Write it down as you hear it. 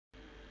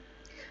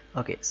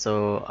Okay,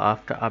 so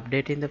after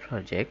updating the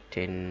project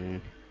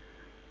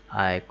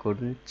I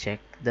couldn't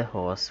check the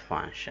host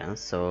function,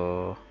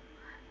 so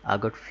I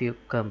got few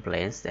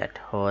complaints that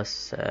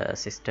host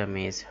system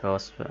is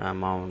host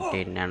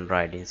mounting and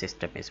writing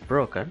system is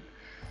broken,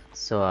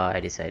 so I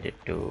decided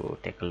to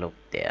take a look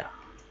there.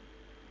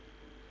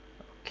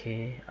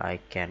 Okay, I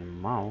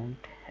can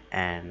mount,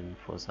 and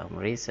for some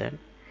reason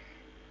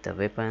the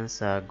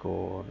weapons are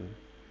gone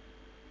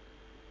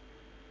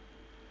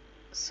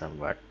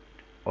somewhat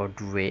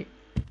odd way,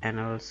 and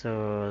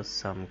also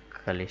some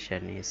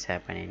collision is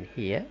happening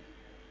here,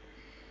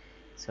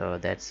 so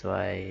that's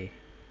why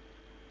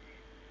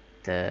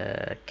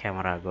the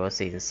camera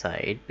goes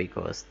inside,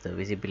 because the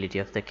visibility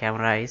of the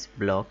camera is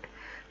blocked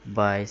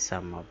by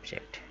some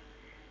object.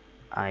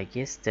 I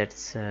guess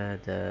that's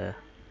the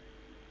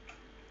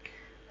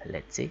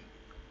let's see,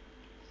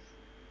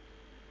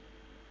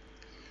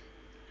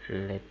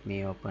 let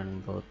me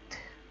open both.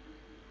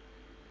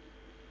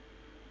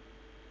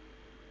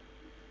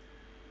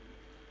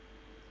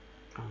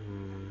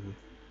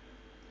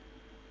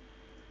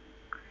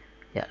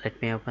 Yeah,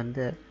 let me open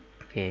the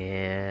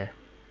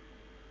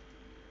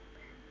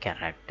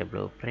character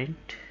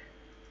blueprint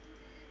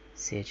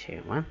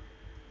sysema.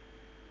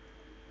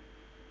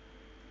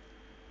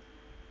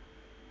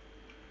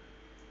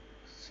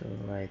 So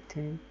I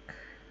think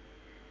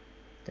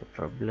the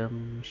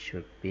problem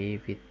should be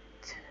with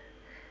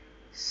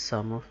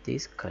some of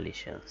these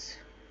collisions.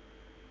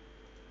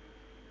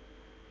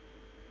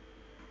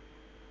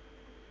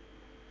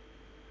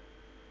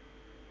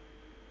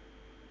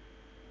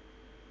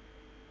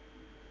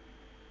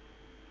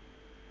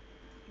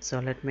 So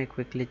let me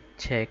quickly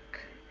check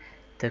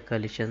the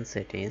collision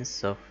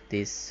settings of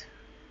these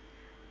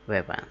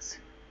weapons.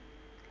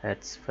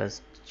 Let's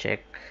first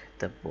check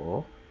the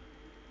bow.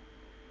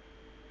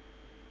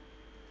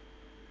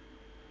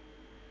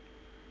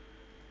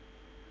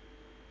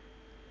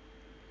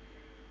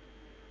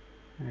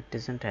 It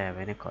doesn't have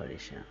any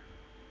collision.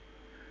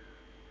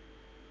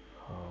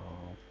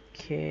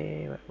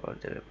 Okay, what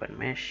about the weapon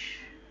mesh?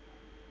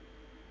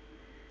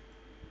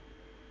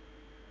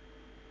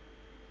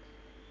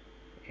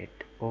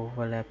 It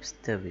overlaps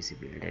the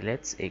visibility.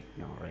 Let's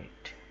ignore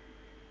it.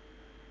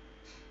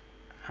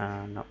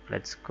 No,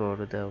 let's go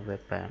to the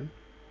weapon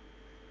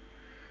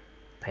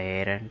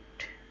parent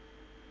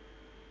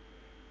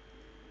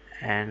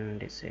and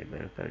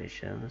disable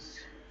collisions.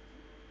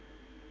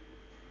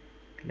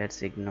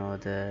 Let's ignore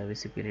the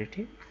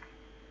visibility.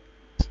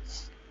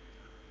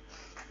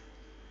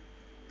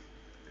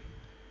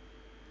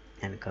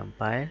 And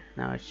compile.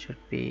 Now it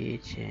should be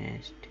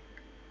changed.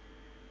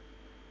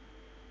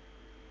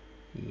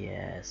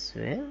 Yes,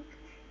 well.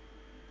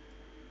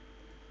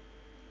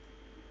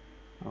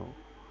 Oh,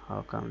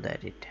 how come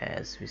that it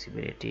has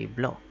visibility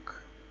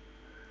block?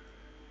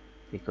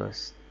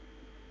 Because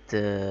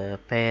the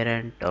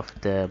parent of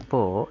the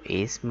bow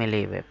is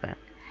melee weapon,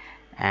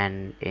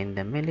 and in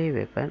the melee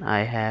weapon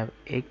I have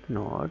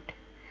ignored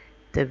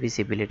the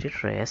visibility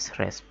trace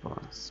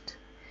response.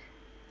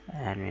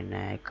 And when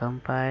I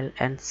compile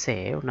and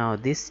save, now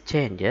these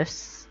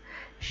changes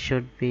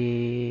should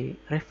be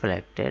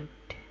reflected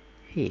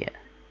here,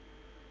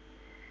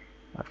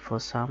 but for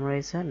some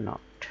reason not.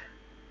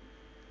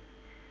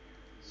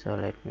 So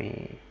let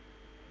me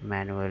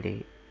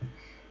manually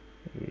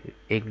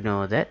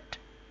ignore that,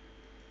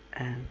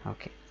 and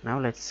okay, now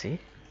let's see.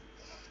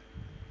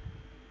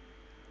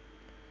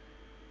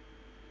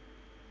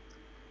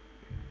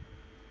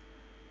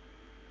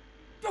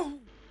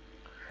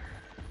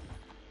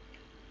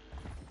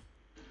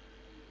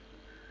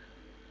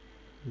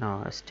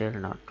 No, still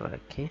not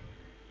working.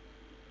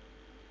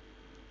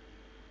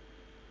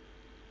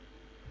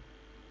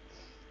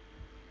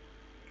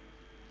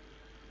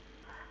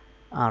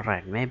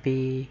 Alright,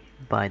 maybe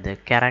by the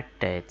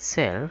character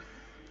itself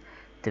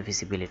the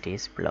visibility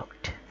is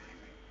blocked.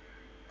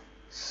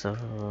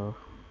 So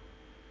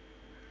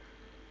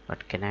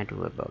what can I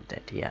do about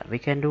that? Yeah, we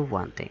can do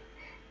one thing.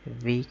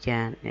 We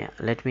can,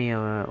 let me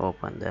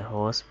open the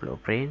host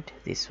blueprint,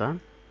 this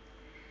one,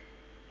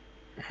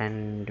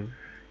 and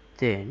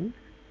then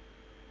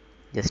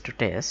just to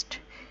test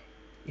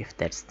if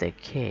that's the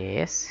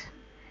case,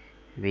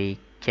 we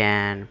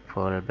can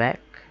pull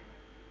back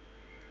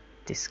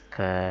this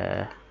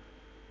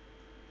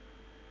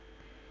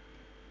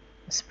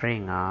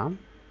spring arm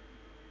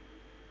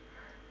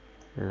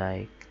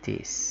like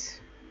this.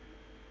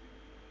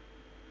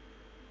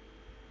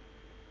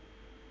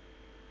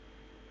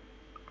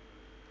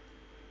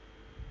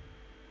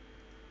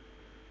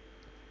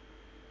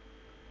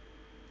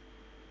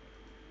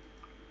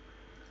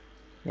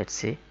 Let's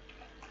see.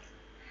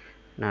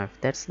 Now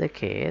if that's the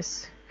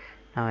case,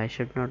 now I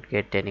should not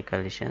get any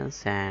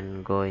collisions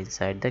and go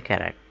inside the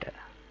character.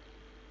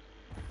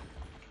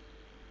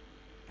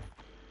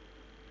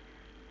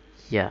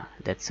 Yeah,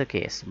 that's the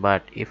case.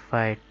 But if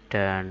I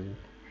turn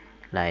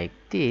like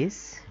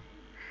this,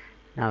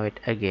 now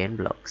it again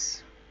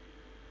blocks.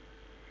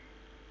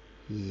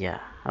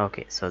 Yeah,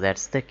 okay, so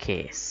that's the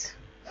case.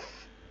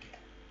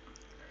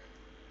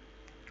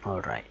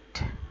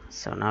 Alright,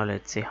 So now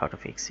let's see how to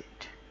fix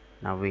it.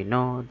 Now we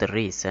know the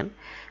reason.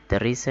 The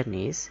reason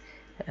is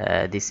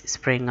this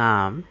spring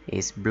arm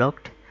is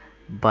blocked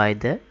by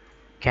the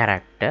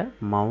character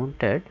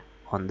mounted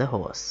on the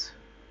hose.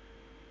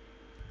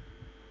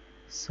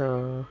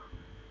 So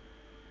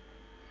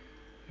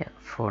yeah,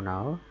 for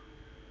now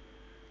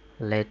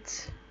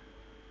let's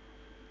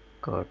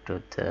go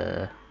to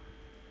the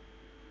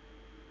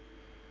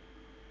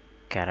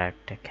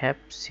character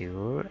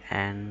capsule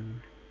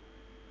and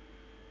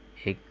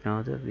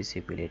ignore the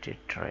visibility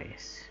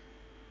trace.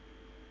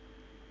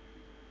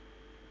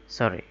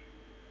 Sorry,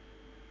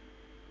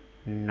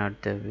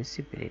 not the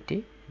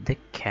visibility, the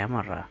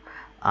camera.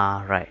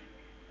 Right,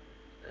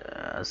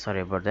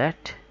 sorry about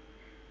that.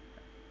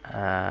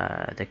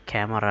 The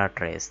camera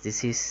trace,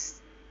 this is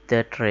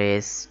the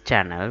trace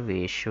channel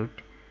we should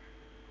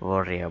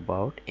worry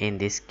about in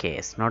this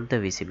case, not the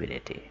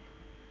visibility,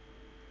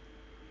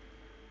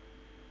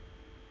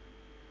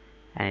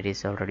 and it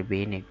is already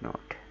been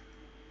ignored.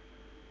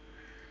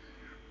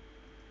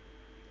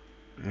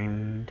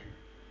 And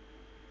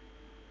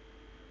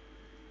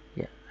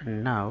yeah,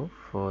 now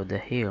for the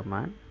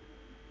human,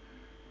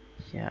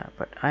 yeah,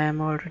 but I am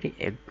already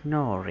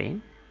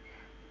ignoring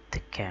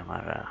the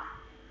camera.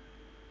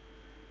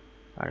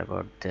 What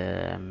about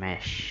the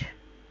mesh?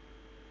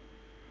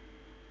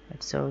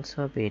 It's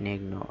also been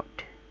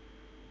ignored.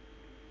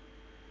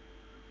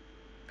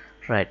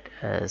 Right,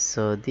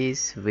 so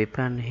these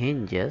weapon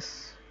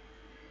hinges,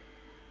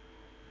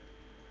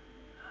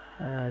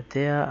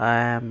 there I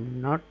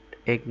am not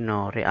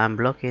ignoring, I'm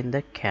blocking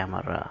the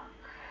camera,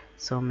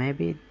 so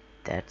maybe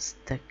that's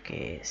the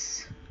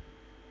case.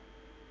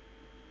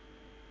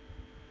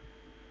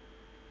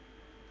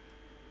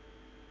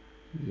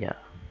 Yeah,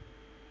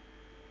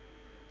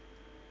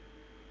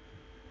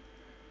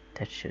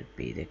 that should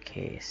be the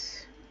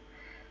case.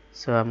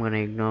 So I'm gonna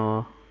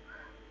ignore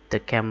the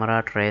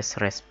camera trace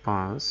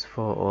response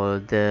for all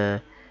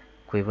the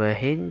quiver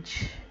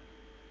hinge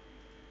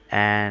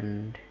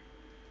and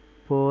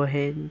bow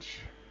hinge.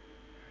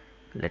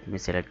 Let me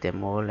select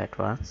them all at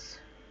once.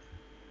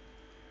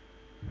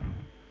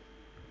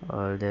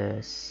 All the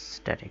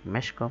static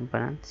mesh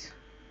components.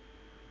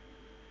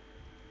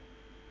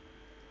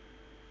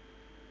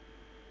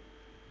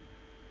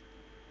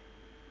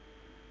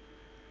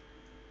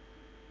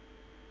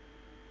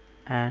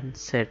 And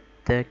set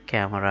the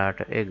camera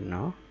to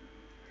ignore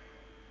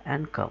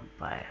and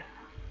compile.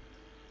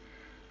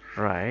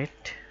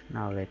 Right,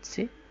 now let's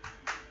see.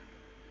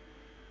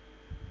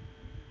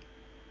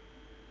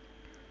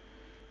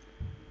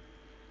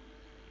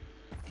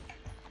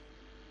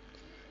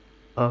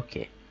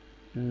 Okay,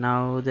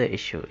 now the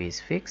issue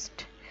is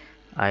fixed.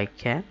 I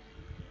can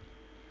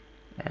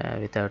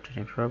without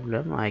any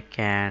problem I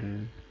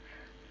can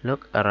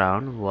look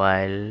around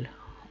while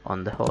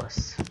on the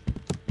hose.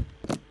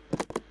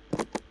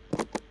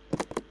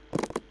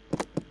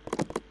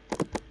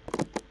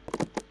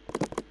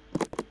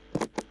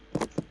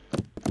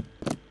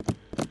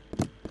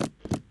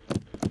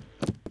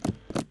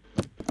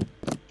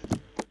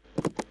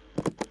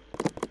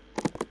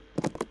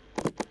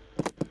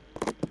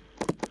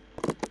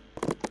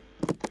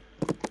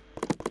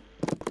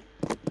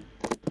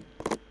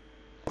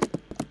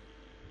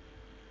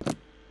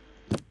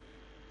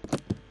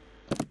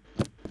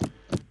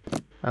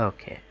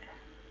 Okay,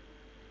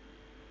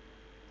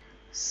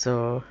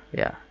 so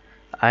yeah,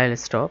 I'll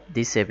stop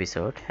this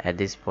episode at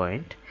this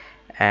point,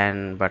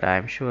 and but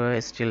I'm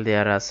sure still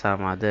there are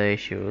some other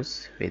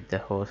issues with the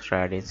host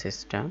riding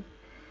system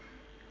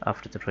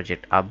after the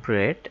project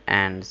upgrade,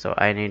 and so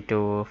I need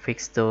to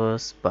fix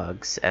those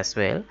bugs as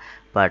well.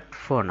 But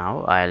for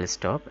now I'll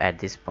stop at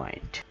this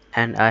point,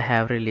 and I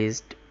have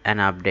released an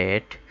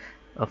update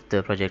of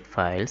the project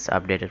files,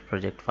 updated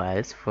project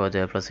files for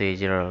the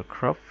procedural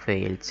crop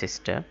failed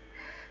system.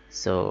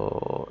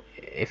 So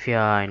if you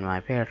are in my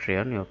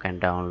Patreon, you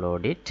can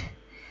download it,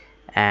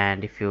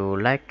 and if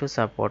you like to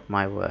support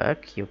my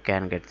work, you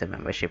can get the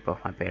membership of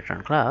my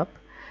Patreon club.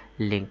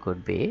 Link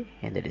would be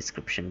in the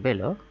description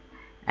below.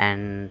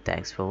 And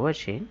thanks for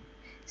watching.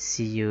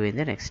 See you in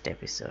the next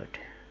episode.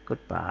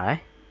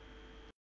 Goodbye.